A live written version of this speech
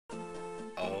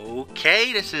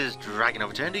Okay, this is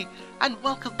DragonofEternity, and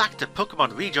welcome back to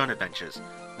Pokemon Rijon Adventures.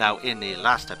 Now, in the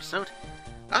last episode,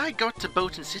 I got to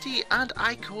Botan City and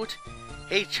I caught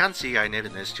a Chansey I named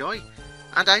Nursejoy,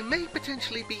 and I may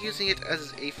potentially be using it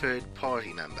as a third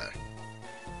party member.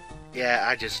 Yeah,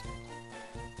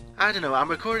 I don't know, I'm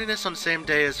recording this on the same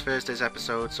day as Thursday's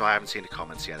episode, so I haven't seen the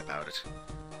comments yet about it.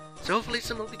 So hopefully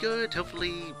some will be good,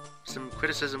 hopefully some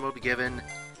criticism will be given.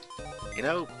 You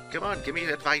know, come on, give me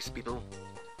advice, people.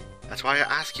 That's why I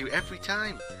ask you every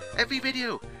time, every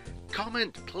video,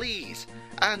 comment, please.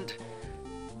 And,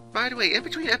 by the way, in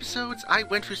between episodes, I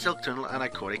went through Silk Tunnel and I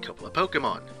caught a couple of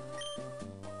Pokemon.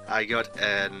 I got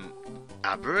an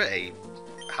Abra, a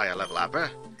higher level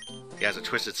Abra. He has a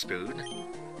Twisted Spoon.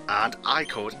 And I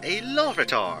caught a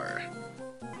Larvitar.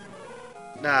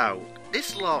 Now,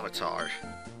 this Larvitar,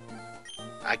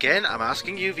 again, I'm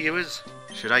asking you viewers,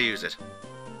 should I use it?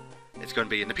 It's going to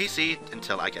be in the PC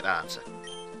until I get an answer.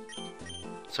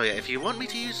 So yeah, if you want me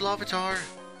to use Larvitar,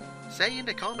 say in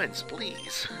the comments,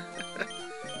 please.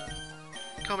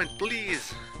 Comment,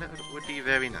 please. That would be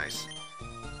very nice.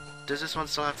 Does this one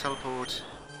still have teleport?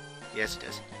 Yes, it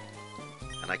does.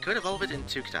 And I could evolve it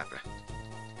into Kadabra.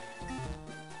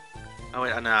 Oh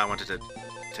wait, no, I wanted to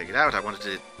take it out. I wanted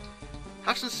to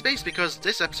have some space because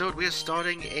this episode we are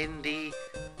starting in the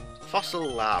Fossil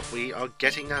Lab. We are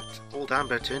getting that old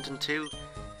Amber turned into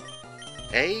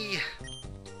a...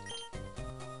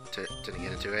 turning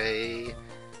it into a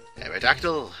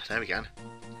Aerodactyl. There we go.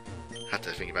 Had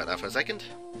to think about that for a second.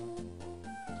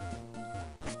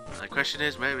 The question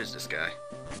is, where is this guy?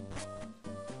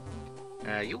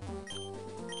 You?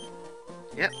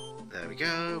 Yep, there we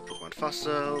go. Pokemon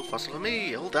Fossil. Fossil for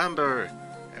me. Old Amber.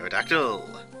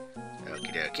 Aerodactyl.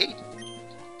 Okie dokie.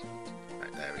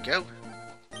 Right, there we go.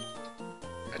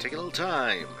 I take a little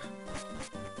time.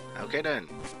 Okay then.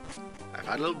 I've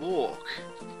had a little walk.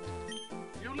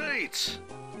 You late.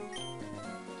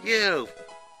 You.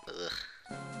 Ugh.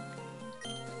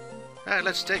 Alright,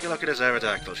 let's take a look at this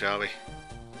Aerodactyl, shall we?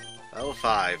 Level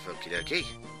 5, okie dokie.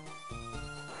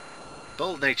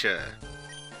 Bold Nature.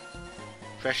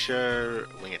 Pressure,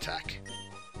 Wing Attack.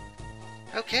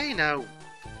 Okay, now...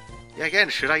 yeah, again,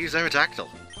 should I use Aerodactyl?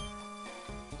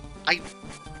 I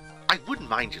wouldn't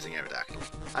mind using Aerodactyl.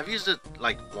 I've used it,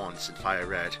 like, once in Fire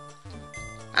Red.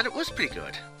 And it was pretty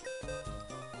good.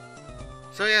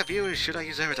 So yeah, viewers, should I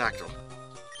use Aerodactyl?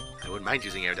 I wouldn't mind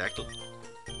using Aerodactyl.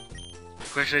 The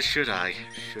question is, should I?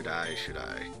 Should I?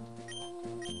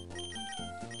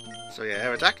 So yeah,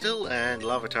 Aerodactyl and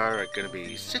Larvitar are going to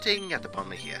be sitting at the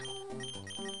bottom of here.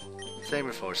 Same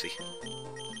with Forsey.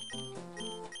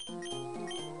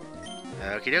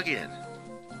 Okie dokie then.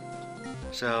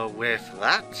 So with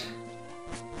that,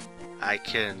 I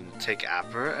can take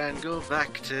Abra and go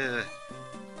back to...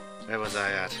 where was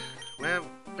I at? Where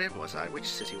was I? Which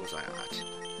city was I at?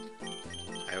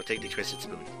 I will take the Twisted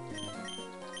Spoon.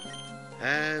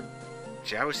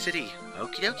 Jao City.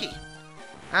 Okie dokie.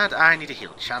 And I need to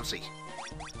heal Chansey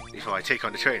before I take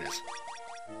on the trainers.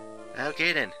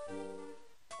 Okay then.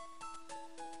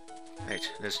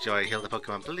 Right, let's heal the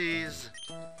Pokemon, please.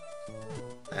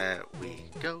 We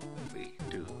go. 3,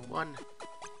 2, 1.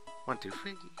 1, 2,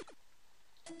 3.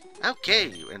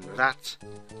 Okay, and with that,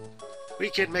 we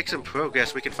can make some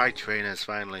progress. We can fight trainers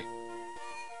finally.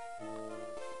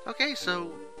 Okay,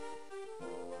 so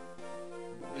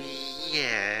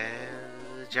yeah,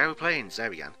 Jao Plains. There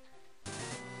we go.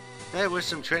 There were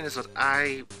some trainers that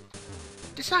I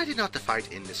decided not to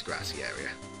fight in this grassy area.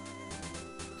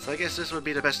 So I guess this would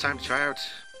be the best time to try out...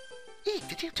 Eek,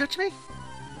 did you touch me?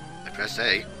 I pressed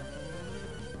A.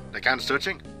 That counts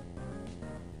touching.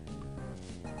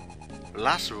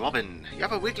 Last Robin, you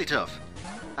have a Wigglytuff.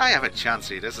 I have a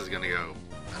Chansey. This is going to go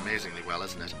amazingly well,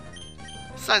 isn't it?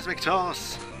 Seismic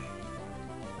Toss.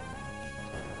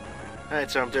 Alright,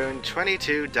 so I'm doing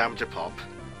 22 damage a pop.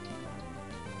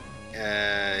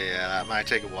 Yeah, that might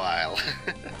take a while.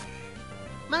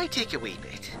 Might take a wee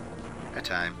bit. A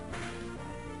time.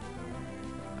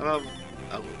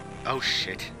 Oh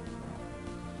shit.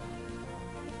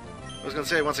 I was gonna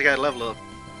say once I get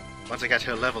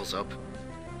her levels up,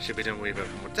 should be doing a wee bit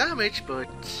more damage, but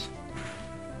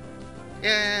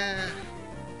yeah.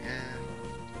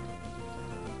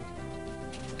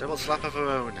 Double slap of her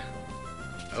own.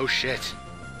 Oh shit.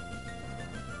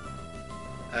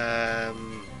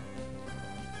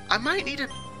 I might need a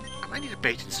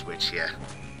bait and switch here.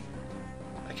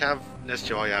 I can have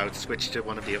Nursejoy out, switch to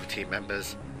one of the other team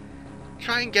members,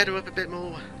 try and get her up a bit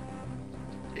more.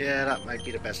 Yeah, that might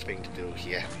be the best thing to do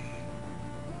here.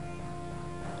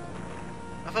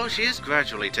 Although she is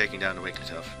gradually taking down the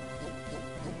Wigglytuff.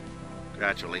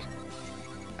 Gradually.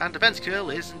 And Defense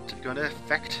Curl isn't going to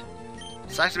affect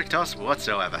Seismic Toss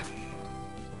whatsoever.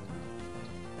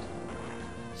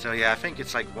 So yeah, I think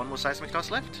it's like one more Seismic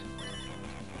Toss left.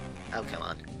 Oh, come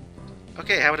on.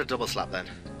 Okay, how about a Double Slap then?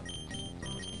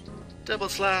 Double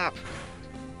Slap!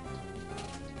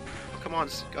 Oh, come on,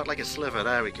 it's got like a sliver,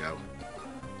 there we go.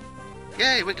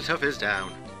 Yay, Wigglytuff is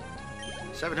down.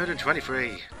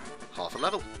 723. Half a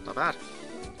level, not bad.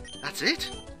 That's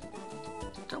it?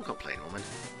 Don't complain, woman.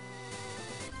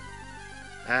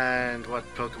 And what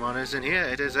Pokemon is in here?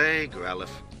 It is a Growlithe.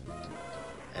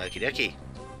 Okie dokie.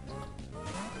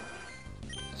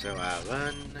 So I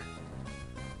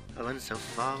run so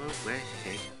far away.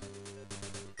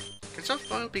 Can soft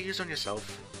boil be used on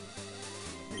yourself?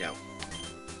 No.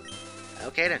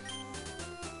 Okay then.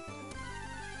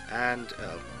 And,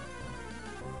 oh.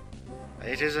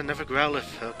 It is another Growlithe.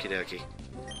 Okie dokie.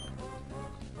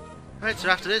 Right, so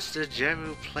after this, the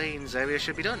Jeru Plains area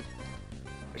should be done.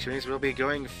 Which means we'll be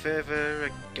going further,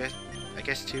 I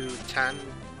guess to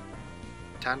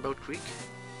Tanboat Creek?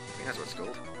 I think that's what it's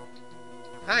called.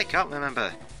 I can't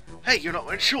remember. Hey, you're not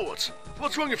wearing shorts!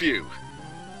 What's wrong with you?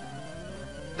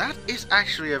 That is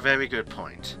actually a very good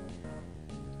point.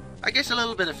 I guess a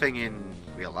little bit of thing in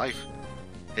real life.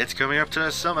 It's coming up to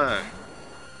summer.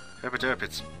 Herp,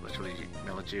 it's literally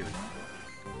middle of June.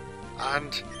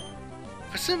 And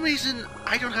for some reason,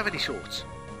 I don't have any shorts.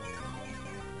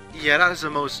 Yeah, that is the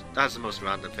most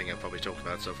random thing I've probably talked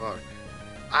about so far.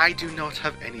 I do not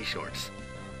have any shorts.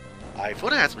 I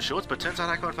thought I had some shorts, but turns out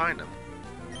I can't find them.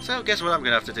 So guess what I'm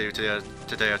going to have to do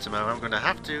today or tomorrow? I'm going to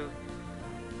have to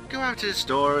go out to the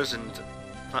stores and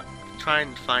try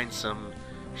and find some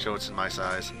shorts in my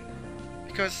size.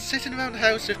 Because sitting around the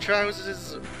house with trousers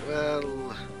is,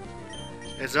 well,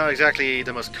 it's not exactly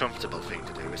the most comfortable thing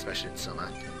to do, especially in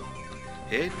summer.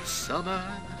 In summer.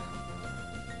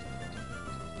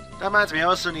 That reminds me, I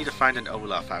also need to find an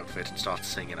Olaf outfit and start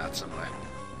singing that somewhere.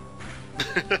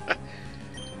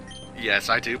 Yes,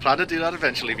 I do plan to do that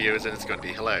eventually, viewers, and it's going to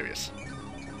be hilarious.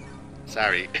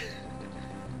 Sorry.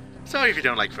 Sorry if you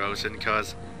don't like Frozen,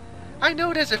 because I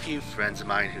know there's a few friends of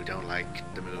mine who don't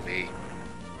like the movie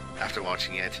after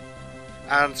watching it,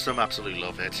 and some absolutely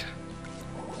love it.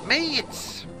 Me,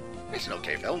 it's an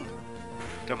okay film.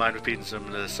 Don't mind repeating some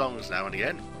of the songs now and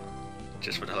again,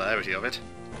 just for the hilarity of it.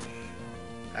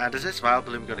 And is this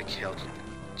Vileplume going to kill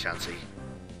Chansey?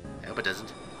 I hope it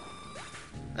doesn't.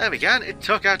 There we go, it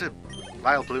took out a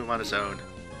Vileplume on its own.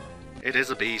 It is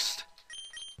a beast.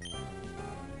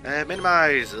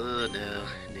 Minimize! Oh no.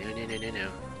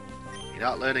 You're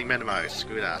not learning minimize,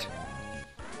 screw that.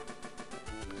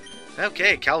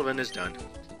 Okay, Calvin is done.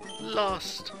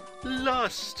 Lost!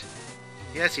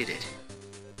 Yes, he did.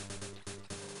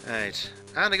 Right,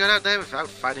 and I got out there without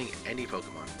fighting any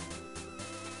Pokemon.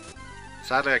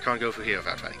 Sadly, I can't go through here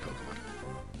without fighting Pokemon.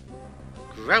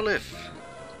 Growlithe!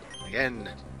 Again.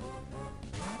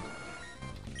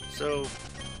 So,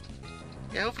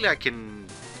 yeah, hopefully I can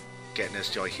get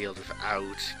Nursejoy healed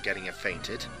without getting it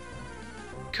fainted.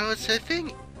 Because her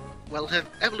thing, well, her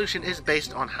evolution is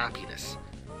based on happiness.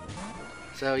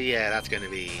 So yeah, that's going to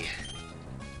be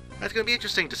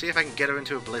interesting to see if I can get her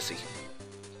into a Blissey.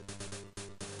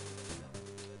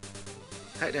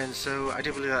 Right then, so I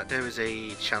do believe that there is a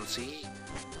Chansey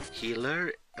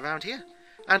healer around here.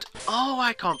 And, oh,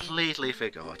 I completely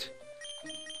forgot.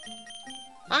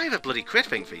 I have a bloody crit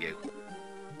thing for you.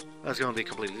 That's going to be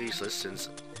completely useless since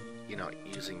you're not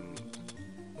using...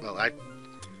 Well,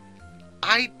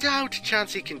 I doubt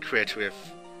Chansey can crit with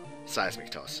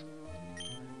Seismic Toss.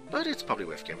 But it's probably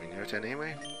worth giving her a turn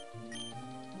anyway.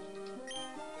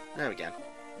 There we go.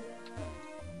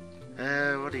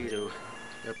 What do you do?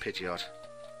 You're Pidgeot.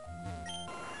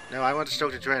 No, I want to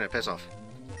stoke the trainer, piss off.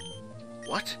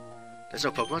 What? There's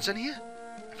no Pokemons in here?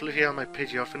 I flew here on my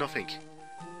Pidgeot for nothing.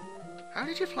 How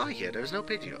did you fly here? There was no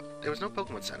Pidgeot. There was no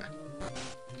Pokemon Center.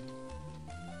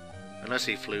 Unless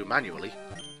he flew manually.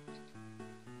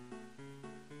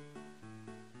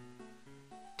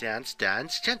 Dance,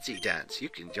 dance, Chansey dance. You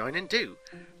can join in too.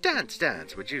 Dance,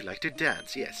 dance. Would you like to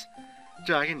dance? Yes.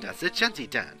 Dragon dance, the Chansey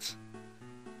dance.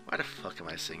 Why the fuck am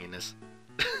I singing this?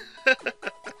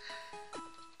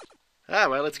 Ah,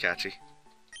 well, it's catchy.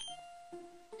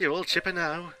 You're all chipper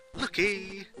now.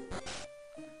 Lucky!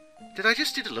 Did I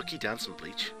just do the Lucky dance in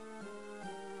Bleach?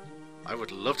 I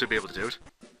would love to be able to do it.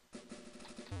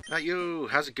 Right, you,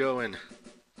 how's it going?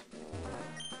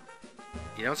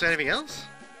 You don't say anything else?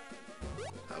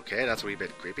 Okay, that's a wee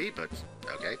bit creepy, but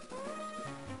okay.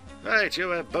 Right,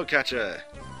 you're a bug catcher.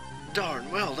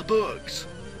 Darn well, the bugs.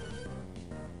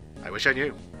 I wish I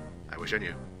knew. I wish I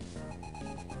knew.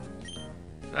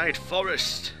 Right,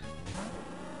 Forest.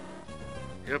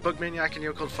 You're a bug maniac in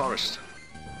your cold forest.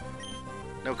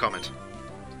 No comment.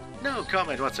 No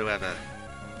comment whatsoever.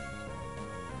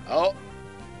 Oh,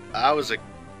 that was a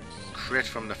crit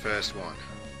from the first one.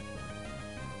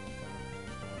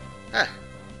 Huh.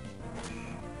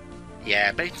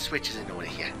 Yeah, bait and switch is annoying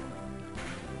here.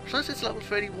 Plus it's level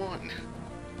 31.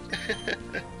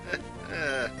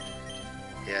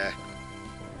 Yeah.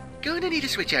 Gonna need to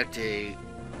switch out to...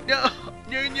 No!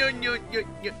 No.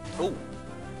 Oh!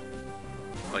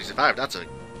 Well, he survived. That's a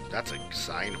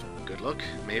sign of good luck,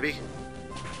 maybe.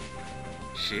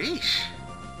 Sheesh.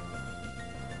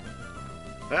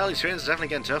 Well, these trains are definitely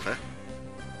getting tougher.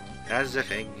 That's the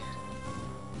thing.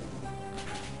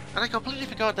 And I completely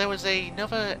forgot there was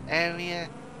another area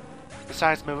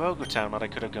besides Morogo Town that I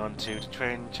could have gone to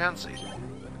train Chansey.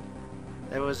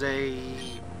 There was a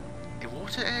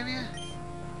water area?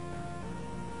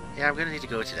 Yeah, I'm gonna need to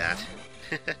go to that.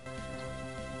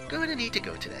 Gonna need to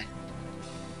go to there.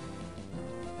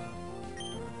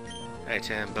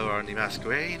 Right, Boa on the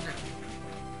Masquerade.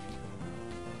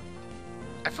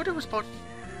 I thought it was about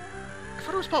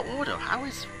water. How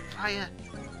is fire?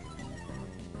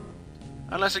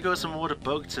 Unless it goes from water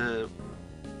bug to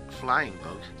flying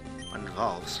bug when it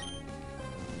evolves.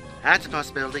 That's a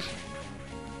possibility.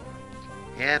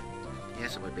 Yep.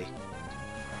 Yes, it would be.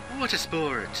 Water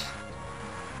sport.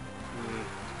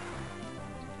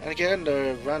 And again,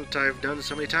 the rant I've done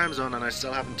so many times on, and I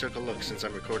still haven't took a look since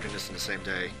I'm recording this on the same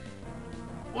day.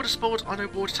 Water sport on a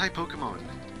water type Pokemon.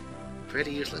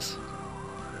 Pretty useless.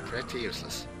 Pretty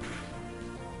useless.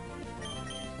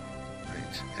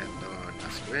 Right, and on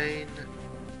Masquerain.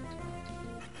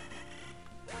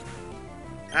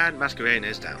 And Masquerain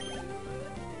is down.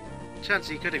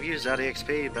 Chansey could have used that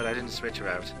EXP, but I didn't switch her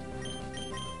out.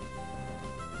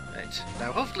 Right,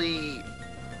 now hopefully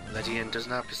Legion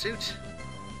doesn't have Pursuit.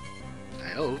 I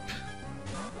hope.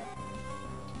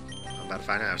 I'm about to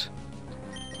find out.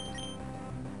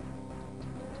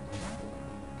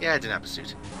 Yeah, I didn't have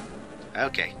Pursuit.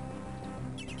 Okay.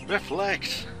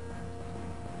 Reflect!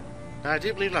 Now I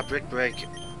do believe that Brick Break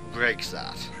breaks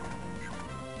that.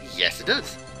 Yes, it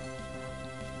does!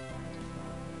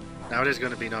 Now it is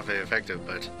going to be not very effective,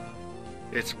 but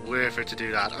it's worth it to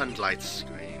do that on Light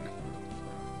Screen.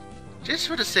 Just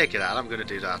for the sake of that, I'm going to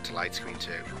do that to Light Screen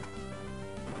too.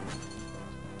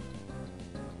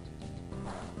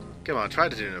 Come on, try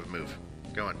to do another move.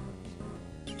 Go on.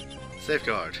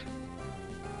 Safeguard.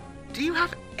 Do you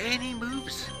have any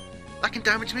moves that can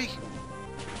damage me?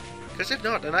 Because if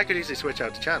not, then I could easily switch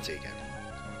out to Chansey again.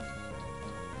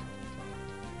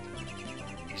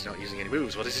 He's not using any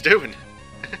moves, what is he doing?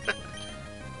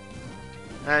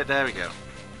 Alright, there we go.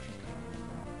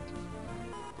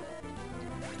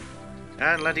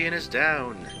 And Ledian is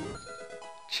down.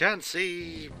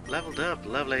 Chansey leveled up,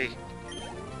 lovely.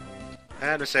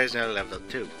 And Mercedes now leveled up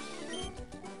too.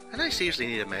 And I seriously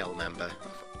need a male member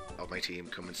of my team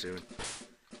coming soon.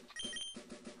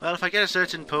 Well, if I get a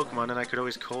certain Pokemon, then I could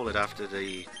always call it after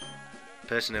the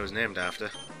person it was named after.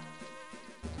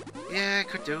 Yeah,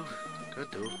 could do.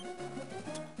 Could do.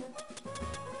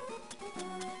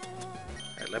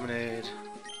 Right, Lemonade.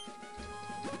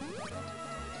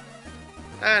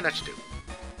 And that should do.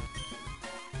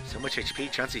 So much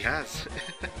HP Chansey has.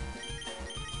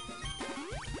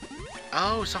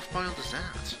 Oh, soft boiled does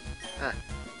that. Huh.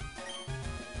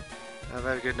 A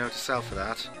very good note to self for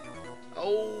that.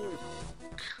 Oh,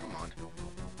 come on.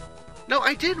 No,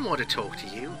 I didn't want to talk to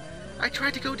you. I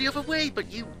tried to go the other way, but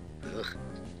you... Ugh.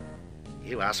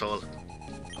 You asshole.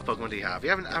 What Pokemon do you have? You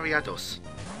have an Ariados.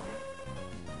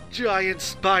 Giant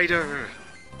spider!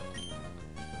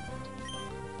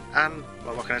 And,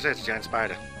 well, what can I say? It's a giant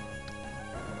spider.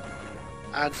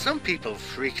 And some people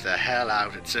freak the hell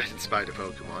out at certain spider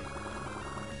Pokemon.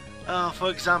 For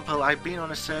example, I've been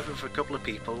on a server for a couple of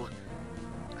people,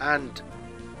 and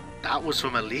that was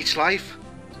from a Leech Life?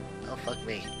 Oh, fuck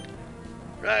me.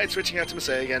 Right, switching out to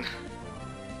Masay again.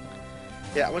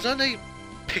 Yeah, I was on a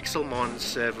Pixelmon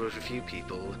server with a few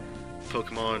people,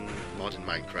 Pokemon Modern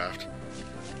Minecraft,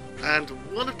 and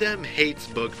one of them hates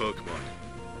bug Pokemon.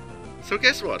 So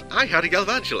guess what? I had a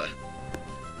Galvantula.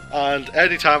 And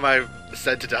anytime I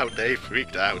sent it out, they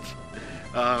freaked out.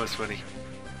 Oh, it was funny.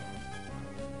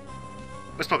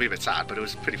 It was probably a bit sad, but it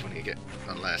was pretty funny again,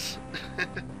 nonetheless.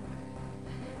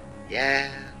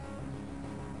 Yeah.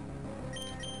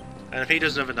 And if he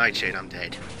doesn't have a Nightshade, I'm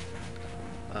dead.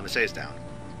 Well, Mercedes down.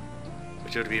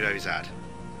 Which would be very sad.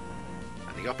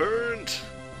 And he got burned!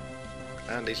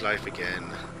 And he's life again.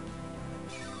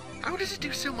 How does it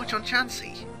do so much on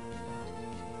Chansey?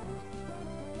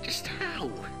 Just how?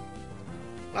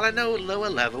 Well, I know lower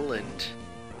level and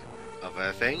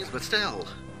other things, but still.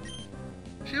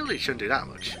 Surely it shouldn't do that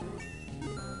much.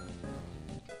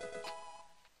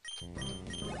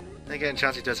 Again,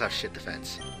 Chansey does have shit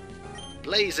defense.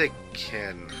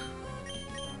 Blaziken.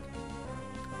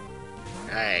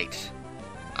 Right.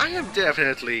 I am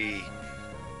definitely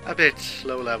a bit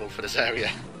low level for this area.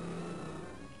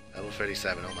 Level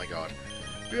 37, oh my god.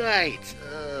 Right,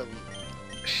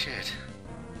 shit.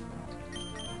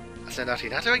 I'll send out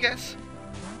Hinata, I guess?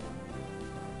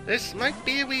 This might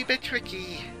be a wee bit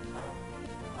tricky.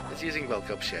 It's using bulk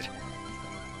up shit.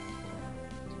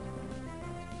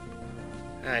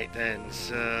 Right then,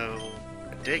 so...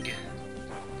 dig.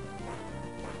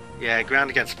 Yeah, ground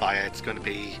against fire, it's gonna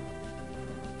be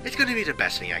the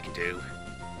best thing I can do.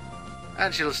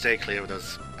 And she'll stay clear of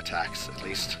those attacks, at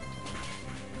least.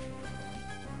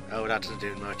 Oh, that doesn't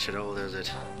do much at all, does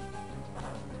it?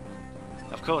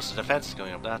 Of course, the defense is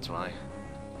going up, that's why.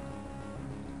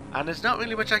 And there's not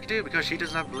really much I can do because she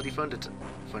doesn't have bloody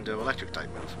Thunder Electric type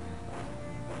move.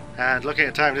 And looking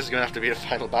at time, this is going to have to be the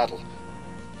final battle.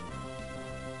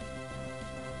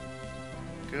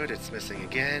 Good, it's missing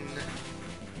again.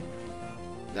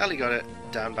 Nearly got it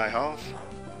down by half.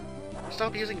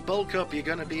 Stop using bulk up, you're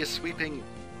going to be a sweeping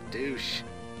douche.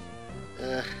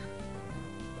 Uh-oh.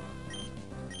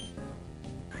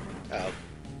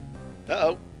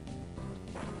 Uh-oh.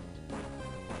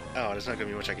 Oh, there's not going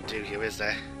to be much I can do here, is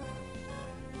there?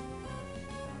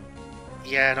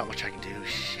 Yeah, not much I can do.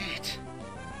 Shit.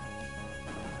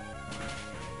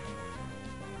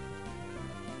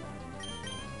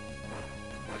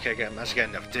 Okay, I managed to get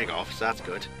enough dig off, so that's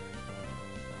good.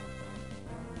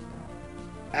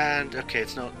 And okay,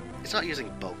 it's not using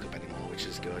bulk up anymore, which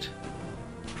is good.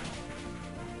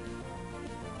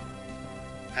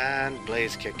 And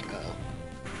blaze kick. Uh-oh.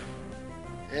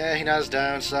 Yeah, he knows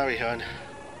down. Sorry, hun.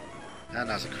 And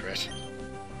that's a crit.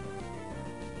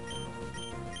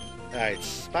 Alright,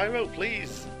 Spyro,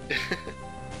 please.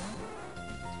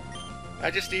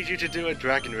 I just need you to do a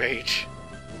Dragon Rage.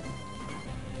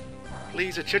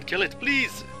 Please, it should kill it,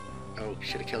 please! Oh,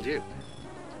 should have killed you.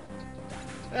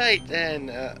 Right then,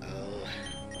 uh-oh.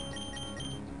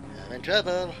 I'm in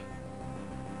trouble.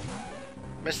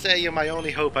 Must say you're my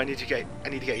only hope. I need to get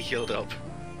you healed up.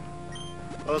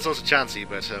 Well, there's also Chansey,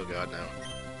 but oh god, no.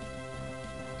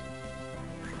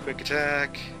 Quick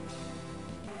attack.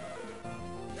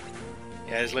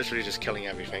 Yeah, it's literally just killing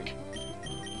everything.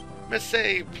 Must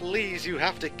say, please, you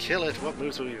have to kill it. What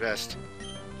moves will be best?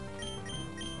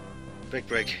 Big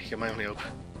break. You're my only hope.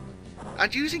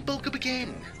 And using bulk up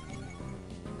again.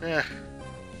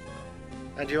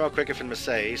 And you are quicker than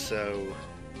Masay, so...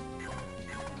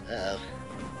 Uh-oh.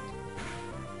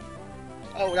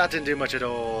 Oh, that didn't do much at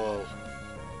all.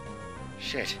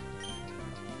 Shit.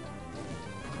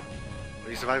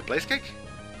 Will you survive Blaze Kick?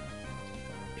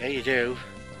 Yeah, you do.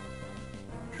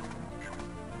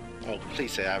 Oh,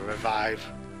 please say I revive.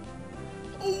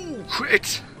 Oh,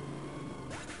 crit!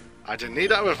 I didn't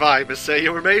need that revive, but say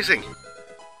you're amazing.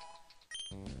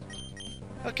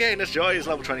 Okay, Miss Joy is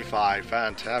level 25,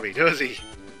 and Harry does he?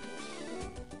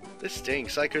 This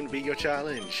stinks, I couldn't beat your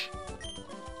challenge.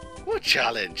 What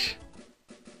challenge?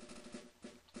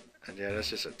 And yeah, there's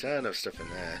just a ton of stuff in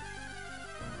there.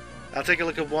 I'll take a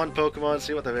look at one Pokemon,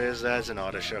 see what there is. There's an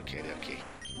Oddish, okay.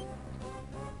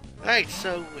 Right,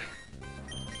 so...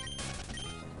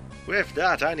 with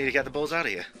that, I need to get the balls out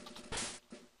of here.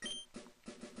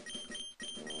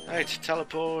 Right,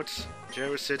 teleport,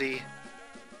 Jero City.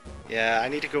 Yeah, I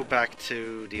need to go back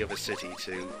to the other city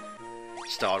to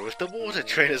start with the water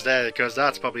trainers there, because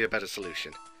that's probably a better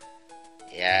solution.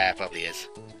 Yeah, probably is.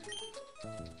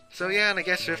 So yeah, and I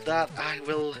guess with that, I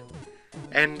will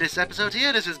end this episode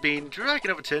here. This has been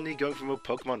DragonofEternity going from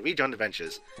Pokemon Rijon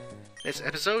Adventures. This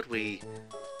episode, we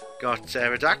got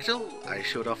Aerodactyl. I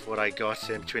showed off what I got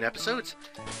in between episodes,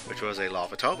 which was a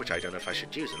Larvitar, which I don't know if I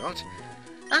should use or not.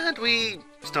 And we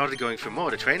started going for more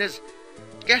of the trainers,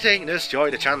 getting this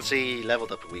Joy the Chansey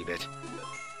leveled up a wee bit.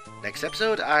 Next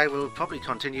episode, I will probably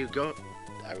continue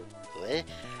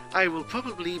I will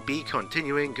probably be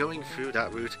continuing going through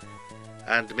that route,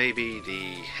 and maybe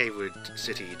the Hayward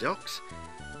City docks,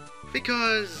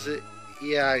 because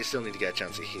yeah, I still need to get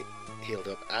Chansey healed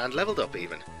up and leveled up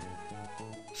even.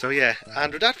 So yeah,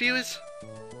 and with that, viewers,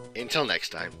 until next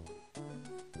time.